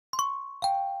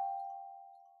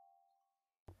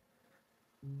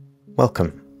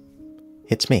Welcome.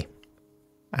 It's me,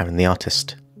 Aaron the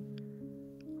Artist.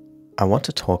 I want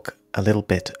to talk a little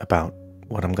bit about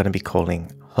what I'm going to be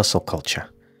calling hustle culture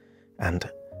and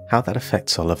how that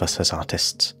affects all of us as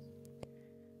artists.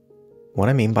 What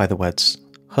I mean by the words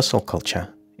hustle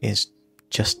culture is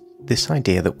just this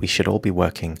idea that we should all be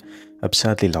working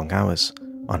absurdly long hours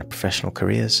on our professional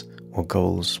careers or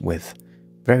goals with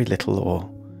very little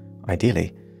or,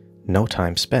 ideally, no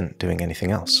time spent doing anything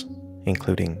else,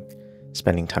 including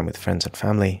spending time with friends and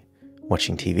family,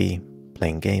 watching TV,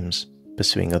 playing games,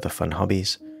 pursuing other fun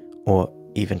hobbies, or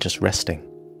even just resting.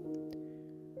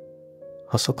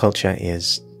 Hustle culture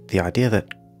is the idea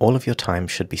that all of your time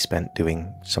should be spent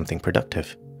doing something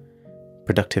productive.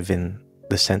 Productive in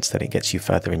the sense that it gets you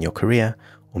further in your career,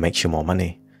 or makes you more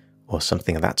money, or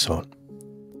something of that sort.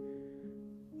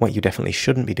 What you definitely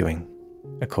shouldn't be doing,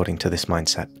 according to this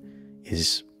mindset,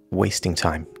 is wasting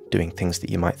time doing things that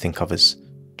you might think of as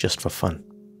just for fun.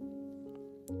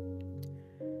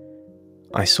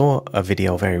 I saw a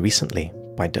video very recently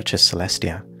by Duchess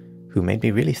Celestia who made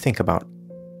me really think about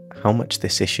how much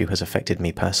this issue has affected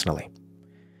me personally.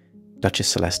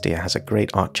 Duchess Celestia has a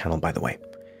great art channel, by the way.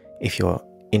 If you're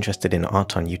interested in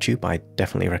art on YouTube, I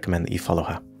definitely recommend that you follow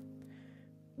her.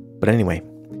 But anyway,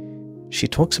 she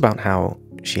talks about how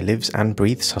she lives and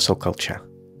breathes hustle culture,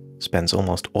 spends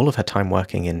almost all of her time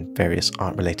working in various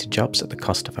art-related jobs at the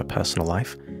cost of her personal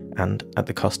life and at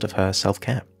the cost of her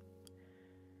self-care.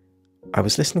 I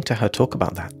was listening to her talk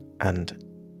about that, and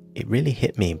it really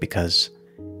hit me because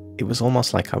it was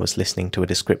almost like I was listening to a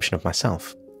description of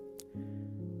myself.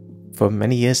 For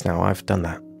many years now, I've done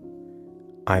that.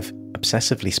 I've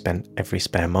obsessively spent every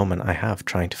spare moment I have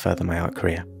trying to further my art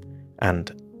career,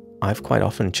 and I've quite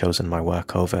often chosen my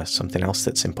work over something else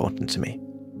that's important to me.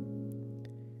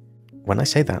 When I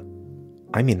say that,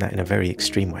 I mean that in a very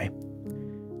extreme way.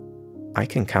 I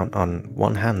can count on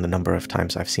one hand the number of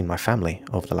times I've seen my family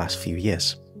over the last few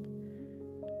years.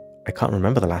 I can't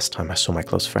remember the last time I saw my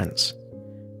close friends.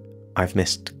 I've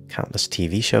missed countless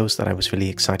TV shows that I was really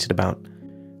excited about.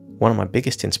 One of my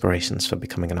biggest inspirations for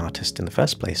becoming an artist in the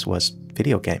first place was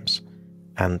video games,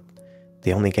 and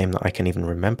the only game that I can even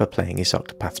remember playing is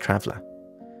Octopath Traveler,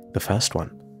 the first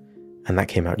one, and that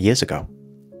came out years ago.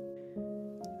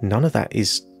 None of that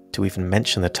is to even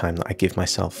mention the time that I give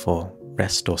myself for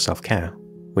rest or self-care,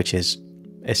 which is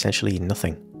essentially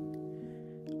nothing.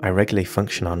 I regularly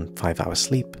function on 5 hours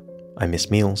sleep, I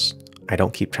miss meals, I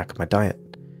don't keep track of my diet.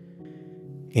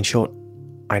 In short,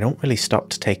 I don't really stop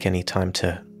to take any time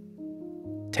to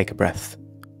take a breath.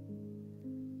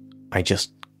 I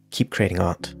just keep creating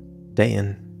art, day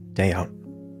in, day out,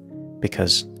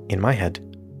 because in my head,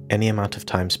 any amount of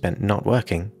time spent not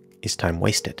working is time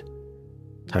wasted,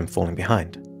 time falling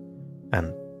behind,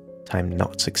 and time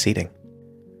not succeeding.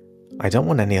 I don't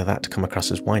want any of that to come across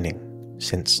as whining,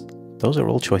 since those are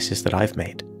all choices that I've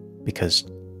made, because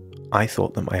I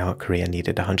thought that my art career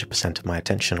needed 100% of my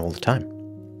attention all the time.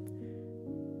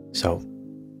 So,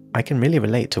 I can really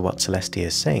relate to what Celestia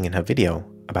is saying in her video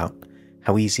about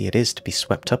how easy it is to be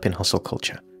swept up in hustle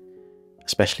culture,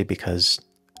 especially because,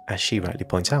 as she rightly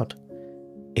points out,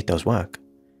 it does work.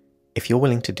 If you're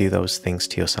willing to do those things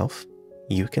to yourself,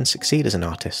 you can succeed as an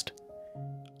artist.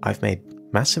 I've made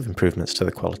massive improvements to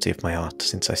the quality of my art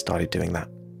since I started doing that.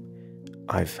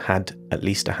 I've had at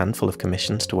least a handful of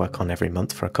commissions to work on every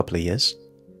month for a couple of years.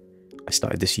 I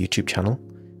started this YouTube channel.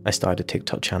 I started a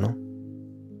TikTok channel.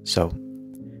 So,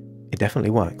 it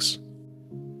definitely works.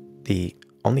 The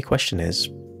only question is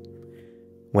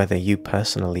whether you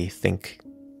personally think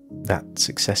that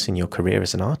success in your career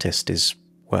as an artist is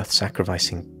worth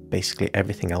sacrificing basically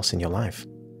everything else in your life.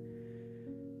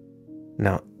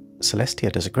 Now,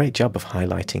 Celestia does a great job of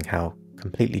highlighting how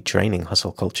completely draining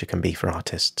hustle culture can be for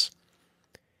artists.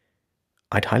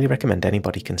 I'd highly recommend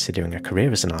anybody considering a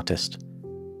career as an artist,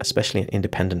 especially an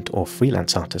independent or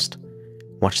freelance artist,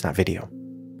 watch that video.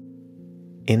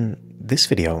 In this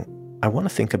video, I want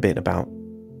to think a bit about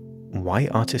why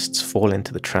artists fall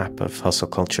into the trap of hustle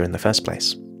culture in the first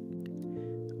place.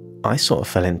 I sort of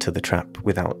fell into the trap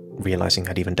without realizing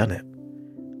I'd even done it.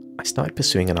 I started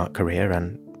pursuing an art career,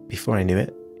 and before I knew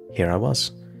it, here I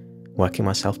was, working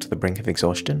myself to the brink of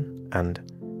exhaustion, and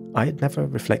I had never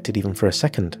reflected even for a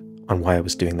second on why I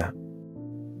was doing that.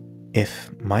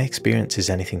 If my experience is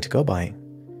anything to go by,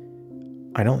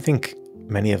 I don't think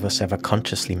many of us ever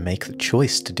consciously make the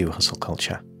choice to do hustle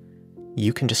culture.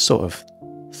 You can just sort of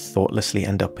thoughtlessly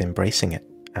end up embracing it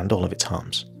and all of its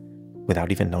harms,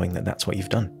 without even knowing that that's what you've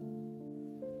done.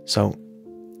 So,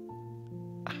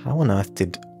 how on earth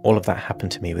did all of that happen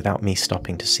to me without me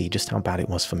stopping to see just how bad it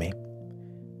was for me?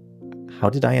 How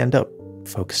did I end up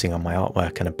focusing on my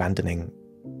artwork and abandoning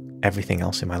everything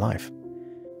else in my life?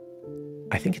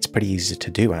 I think it's pretty easy to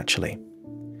do, actually.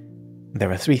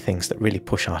 There are three things that really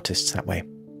push artists that way.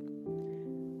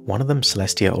 One of them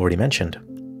Celestia already mentioned,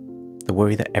 the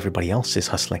worry that everybody else is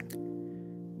hustling.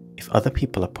 If other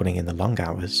people are putting in the long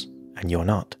hours and you're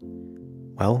not,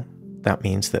 well, that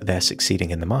means that they're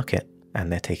succeeding in the market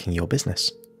and they're taking your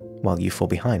business while you fall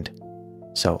behind.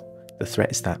 So the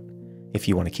threat is that if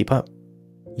you want to keep up,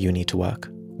 you need to work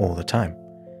all the time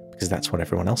because that's what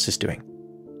everyone else is doing.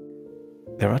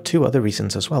 There are two other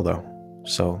reasons as well, though,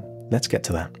 so let's get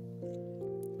to that.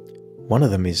 One of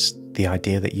them is the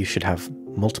idea that you should have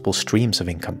multiple streams of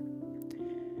income.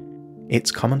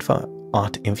 It's common for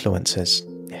art influencers.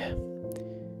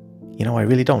 You know, I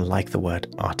really don't like the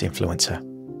word art influencer,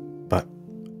 but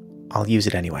I'll use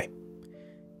it anyway.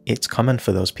 It's common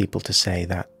for those people to say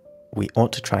that we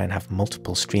ought to try and have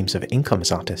multiple streams of income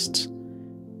as artists.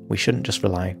 We shouldn't just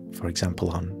rely, for example,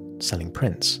 on selling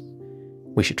prints.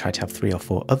 We should try to have 3 or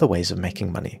 4 other ways of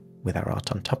making money with our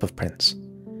art on top of prints,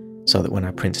 so that when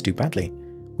our prints do badly,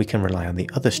 we can rely on the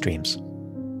other streams.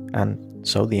 And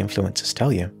so the influencers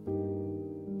tell you,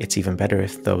 it's even better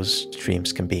if those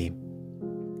streams can be,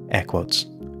 air quotes,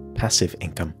 passive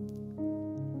income.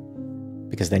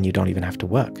 Because then you don't even have to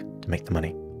work to make the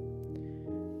money.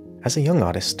 As a young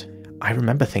artist, I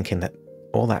remember thinking that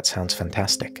all that sounds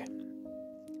fantastic.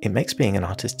 It makes being an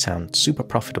artist sound super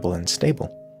profitable and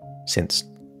stable, since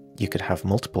you could have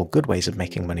multiple good ways of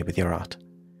making money with your art.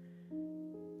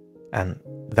 And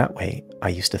that way, I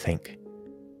used to think,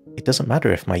 it doesn't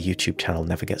matter if my YouTube channel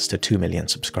never gets to 2 million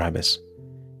subscribers.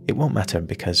 It won't matter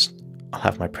because I'll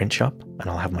have my print shop, and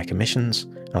I'll have my commissions,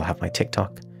 and I'll have my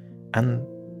TikTok, and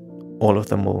all of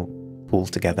them will pool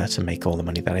together to make all the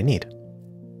money that I need.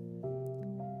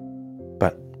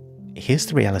 But here's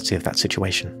the reality of that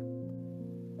situation.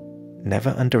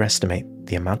 Never underestimate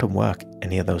the amount of work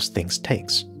any of those things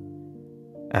takes.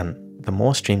 And the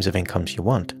more streams of incomes you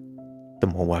want, the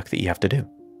more work that you have to do.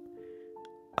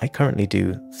 I currently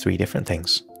do 3 different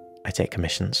things. I take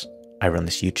commissions, I run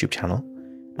this YouTube channel,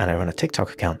 and I run a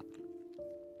TikTok account.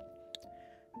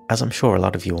 As I'm sure a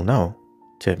lot of you will know,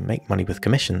 to make money with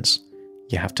commissions,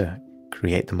 you have to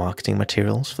create the marketing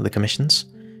materials for the commissions,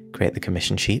 create the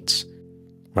commission sheets,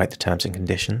 write the terms and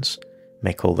conditions,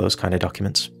 make all those kind of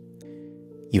documents.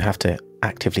 You have to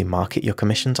actively market your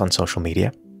commissions on social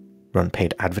media, run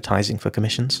paid advertising for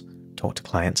commissions, talk to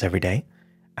clients every day,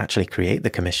 actually create the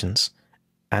commissions,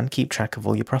 and keep track of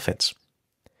all your profits.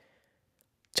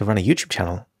 To run a YouTube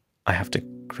channel, I have to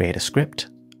create a script,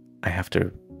 I have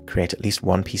to create at least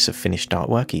 1 piece of finished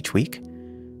artwork each week,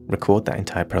 record that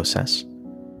entire process,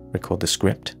 record the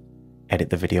script, edit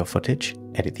the video footage,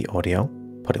 edit the audio,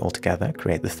 put it all together,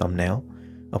 create the thumbnail,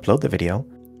 upload the video,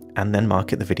 and then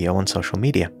market the video on social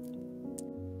media.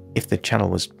 If the channel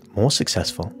was more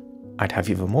successful, I'd have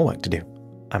even more work to do.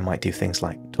 I might do things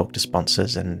like talk to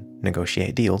sponsors and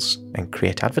negotiate deals and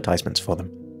create advertisements for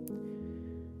them.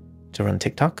 To run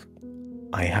TikTok,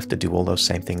 I have to do all those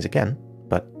same things again,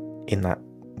 but in that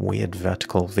weird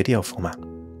vertical video format.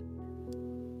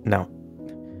 Now,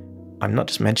 I'm not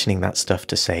just mentioning that stuff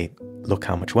to say, look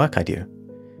how much work I do.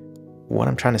 What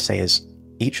I'm trying to say is,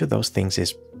 each of those things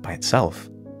is, by itself,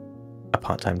 a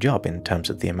part-time job in terms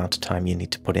of the amount of time you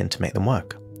need to put in to make them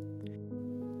work.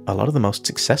 A lot of the most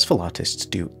successful artists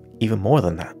do even more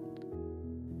than that.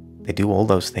 They do all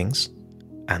those things,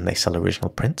 and they sell original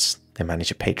prints, they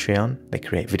manage a Patreon, they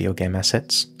create video game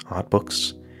assets, art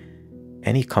books,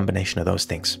 any combination of those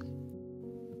things.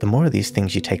 The more of these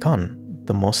things you take on,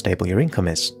 the more stable your income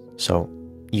is, so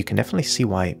you can definitely see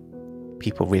why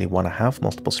people really want to have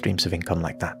multiple streams of income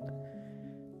like that.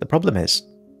 The problem is,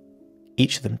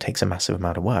 each of them takes a massive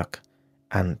amount of work,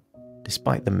 and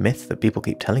despite the myth that people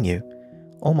keep telling you,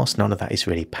 almost none of that is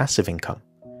really passive income.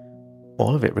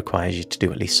 All of it requires you to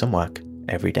do at least some work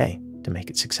every day to make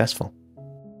it successful.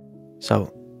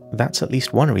 So that's at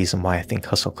least one reason why I think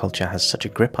hustle culture has such a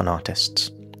grip on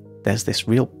artists. There's this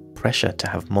real pressure to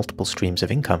have multiple streams of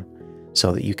income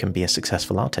so that you can be a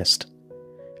successful artist.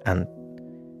 And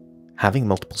having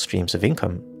multiple streams of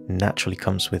income naturally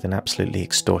comes with an absolutely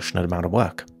extortionate amount of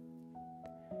work.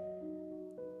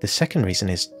 The second reason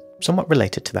is somewhat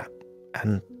related to that,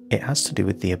 and it has to do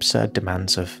with the absurd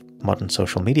demands of modern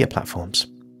social media platforms.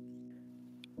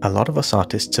 A lot of us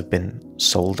artists have been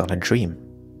sold on a dream.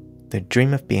 The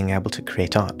dream of being able to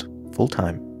create art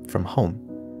full-time from home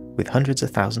with hundreds of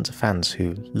thousands of fans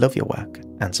who love your work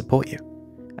and support you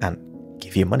and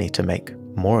give you money to make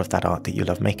more of that art that you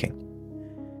love making.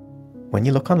 When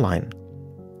you look online,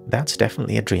 that's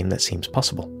definitely a dream that seems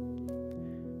possible.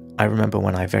 I remember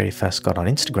when I very first got on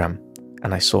Instagram,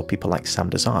 And I saw people like Sam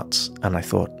Does Arts, and I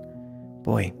thought,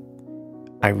 boy,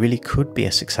 I really could be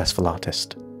a successful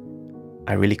artist.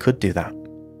 I really could do that.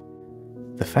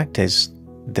 The fact is,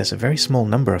 there's a very small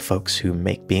number of folks who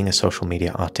make being a social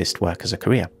media artist work as a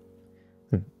career.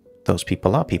 Those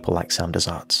people are people like Sam Does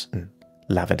Arts and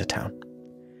Lavender Town.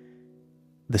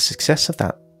 The success of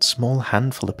that small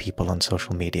handful of people on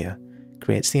social media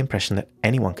creates the impression that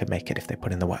anyone could make it if they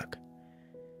put in the work.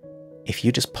 If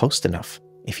you just post enough,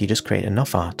 if you just create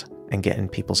enough art and get in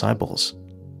people's eyeballs,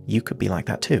 you could be like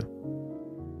that too.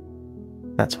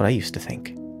 That's what I used to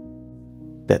think.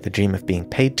 That the dream of being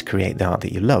paid to create the art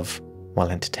that you love while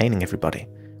entertaining everybody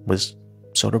was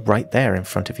sort of right there in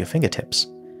front of your fingertips.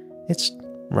 It's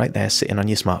right there sitting on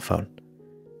your smartphone,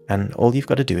 and all you've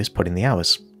got to do is put in the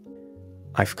hours.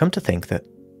 I've come to think that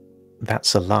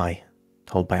that's a lie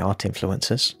told by art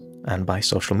influencers and by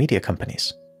social media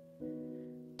companies.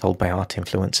 Told by art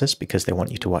influencers because they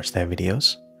want you to watch their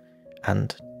videos,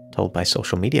 and told by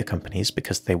social media companies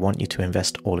because they want you to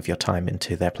invest all of your time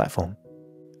into their platform.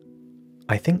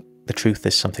 I think the truth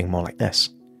is something more like this.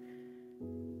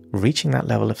 Reaching that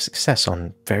level of success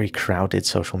on very crowded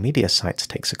social media sites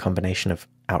takes a combination of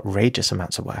outrageous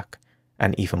amounts of work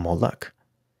and even more luck.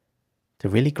 To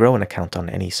really grow an account on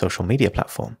any social media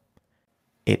platform,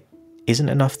 it isn't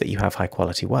enough that you have high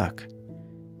quality work.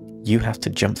 You have to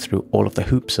jump through all of the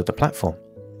hoops of the platform.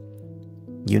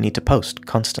 You need to post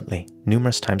constantly,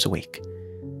 numerous times a week.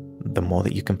 The more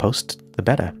that you can post, the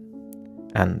better.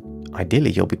 And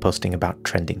ideally, you'll be posting about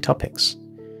trending topics.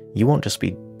 You won't just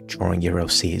be drawing your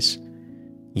OCs.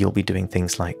 You'll be doing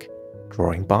things like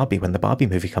drawing Barbie when the Barbie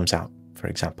movie comes out, for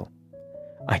example.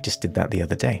 I just did that the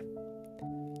other day.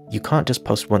 You can't just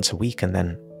post once a week and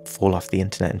then fall off the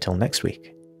internet until next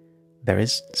week. There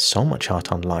is so much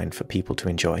art online for people to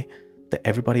enjoy that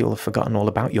everybody will have forgotten all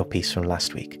about your piece from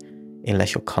last week,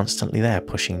 unless you're constantly there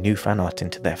pushing new fan art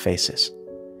into their faces.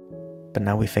 But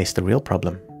now we face the real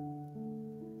problem.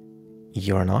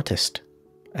 You're an artist,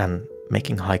 and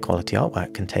making high quality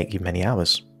artwork can take you many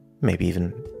hours, maybe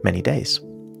even many days.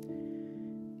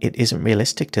 It isn't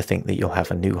realistic to think that you'll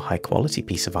have a new high quality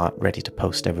piece of art ready to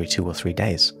post every 2 or 3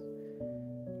 days.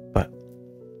 But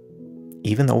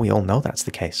even though we all know that's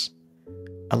the case,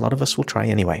 a lot of us will try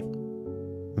anyway,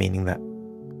 meaning that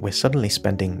we're suddenly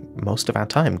spending most of our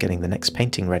time getting the next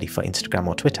painting ready for Instagram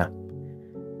or Twitter.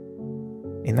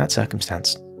 In that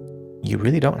circumstance, you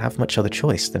really don't have much other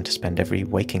choice than to spend every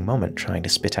waking moment trying to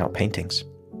spit out paintings.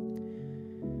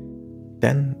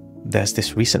 Then there's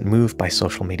this recent move by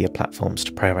social media platforms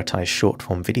to prioritize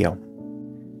short-form video,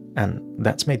 and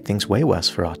that's made things way worse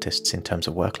for artists in terms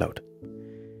of workload.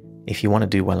 If you want to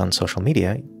do well on social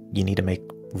media, you need to make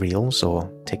Reels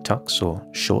or TikToks or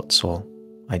Shorts, or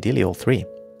ideally all three.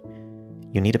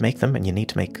 You need to make them, and you need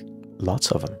to make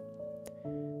lots of them.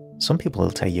 Some people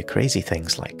will tell you crazy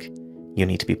things like, you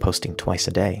need to be posting twice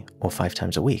a day or 5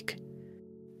 times a week.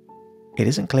 It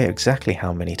isn't clear exactly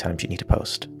how many times you need to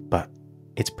post, but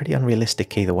it's pretty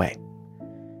unrealistic either way.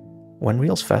 When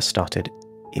Reels first started,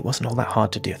 it wasn't all that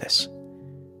hard to do this.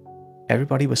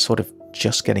 Everybody was sort of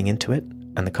just getting into it,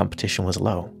 and the competition was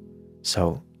low,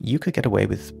 so you could get away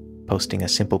with posting a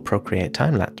simple Procreate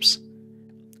time-lapse,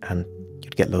 and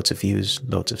you'd get loads of views,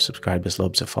 loads of subscribers,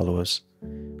 loads of followers,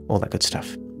 all that good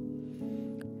stuff.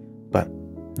 But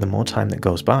the more time that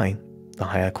goes by, the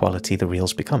higher quality the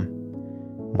reels become.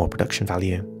 More production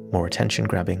value, more attention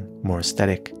grabbing, more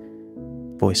aesthetic,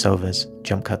 voiceovers,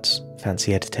 jump cuts,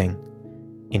 fancy editing,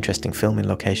 interesting filming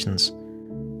locations,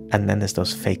 and then there's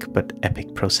those fake but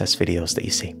epic process videos that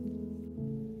you see.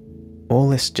 All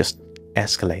this just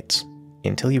escalates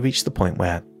until you reach the point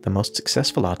where the most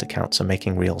successful art accounts are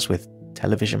making reels with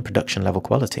television production level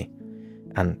quality.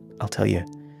 And I'll tell you,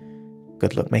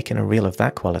 good luck making a reel of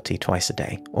that quality twice a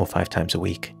day or 5 times a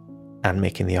week, and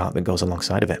making the art that goes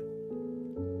alongside of it.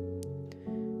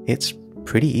 It's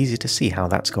pretty easy to see how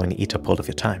that's going to eat up all of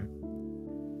your time.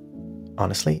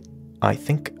 Honestly, I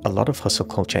think a lot of hustle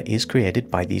culture is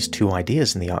created by these two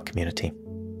ideas in the art community: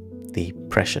 the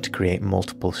pressure to create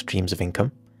multiple streams of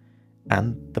income,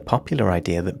 and the popular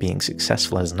idea that being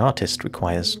successful as an artist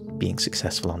requires being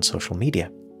successful on social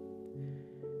media.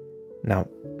 Now,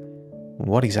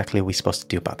 what exactly are we supposed to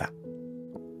do about that?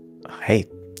 Hey,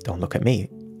 don't look at me.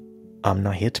 I'm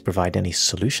not here to provide any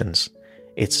solutions.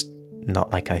 It's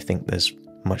not like I think there's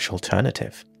much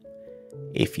alternative.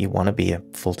 If you want to be a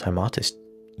full-time artist,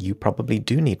 you probably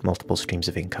do need multiple streams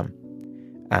of income.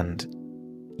 And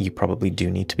you probably do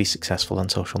need to be successful on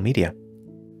social media.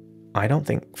 I don't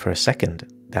think for a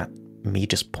second that me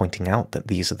just pointing out that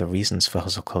these are the reasons for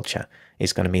hustle culture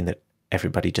is going to mean that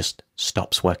everybody just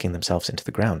stops working themselves into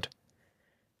the ground.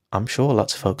 I'm sure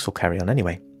lots of folks will carry on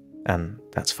anyway, and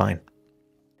that's fine.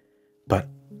 But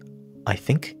I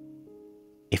think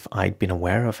if I'd been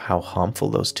aware of how harmful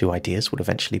those two ideas would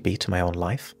eventually be to my own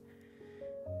life,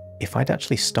 if I'd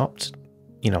actually stopped,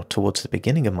 towards the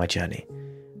beginning of my journey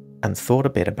and thought a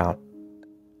bit about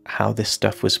how this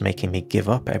stuff was making me give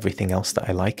up everything else that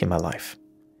I like in my life,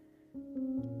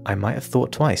 I might have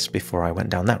thought twice before I went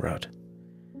down that road.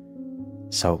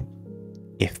 So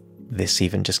if this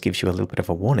even just gives you a little bit of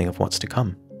a warning of what's to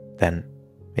come, then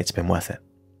it's been worth it.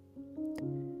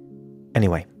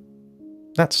 Anyway,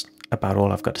 that's about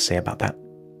all I've got to say about that.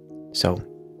 So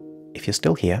if you're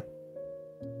still here,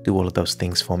 do all of those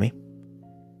things for me,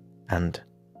 and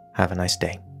have a nice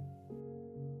day.